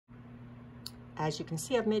As you can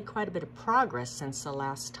see, I've made quite a bit of progress since the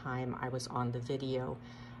last time I was on the video.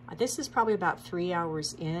 This is probably about 3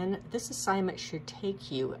 hours in. This assignment should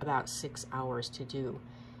take you about 6 hours to do.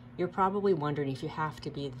 You're probably wondering if you have to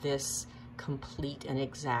be this complete and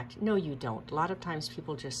exact. No, you don't. A lot of times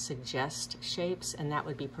people just suggest shapes and that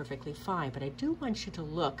would be perfectly fine, but I do want you to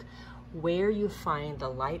look where you find the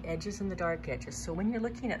light edges and the dark edges. So when you're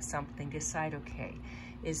looking at something, decide, okay,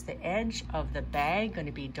 is the edge of the bag going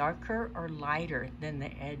to be darker or lighter than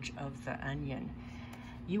the edge of the onion?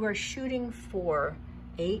 You are shooting for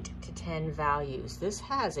 8 to 10 values. This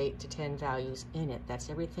has 8 to 10 values in it.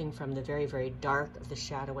 That's everything from the very, very dark of the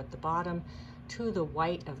shadow at the bottom to the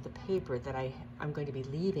white of the paper that I'm going to be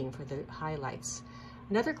leaving for the highlights.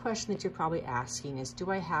 Another question that you're probably asking is,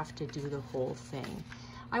 do I have to do the whole thing?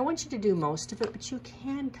 I want you to do most of it, but you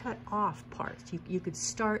can cut off parts. You could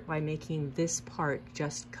start by making this part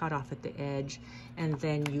just cut off at the edge, and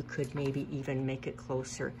then you could maybe even make it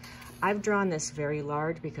closer. I've drawn this very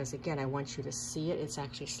large because, again, I want you to see it. It's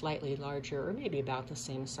actually slightly larger, or maybe about the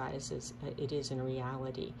same size as it is in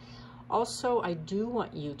reality. Also, I do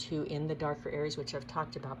want you to, in the darker areas, which I've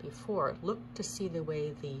talked about before, look to see the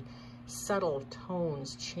way the subtle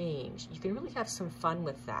tones change. You can really have some fun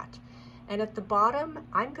with that. And at the bottom,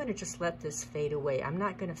 I'm going to just let this fade away. I'm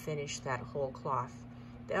not going to finish that whole cloth.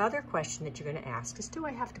 The other question that you're going to ask is, do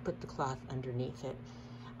I have to put the cloth underneath it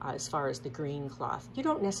as far as the green cloth? You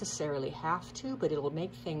don't necessarily have to, but it'll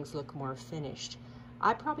make things look more finished.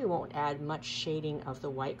 I probably won't add much shading of the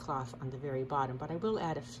white cloth on the very bottom, but I will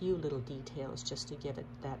add a few little details just to give it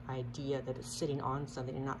that idea that it's sitting on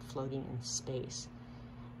something and not floating in space.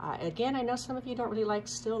 Again, I know some of you don't really like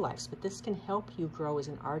still lifes, but this can help you grow as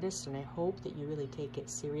an artist, and I hope that you really take it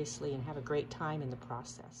seriously and have a great time in the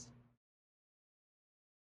process.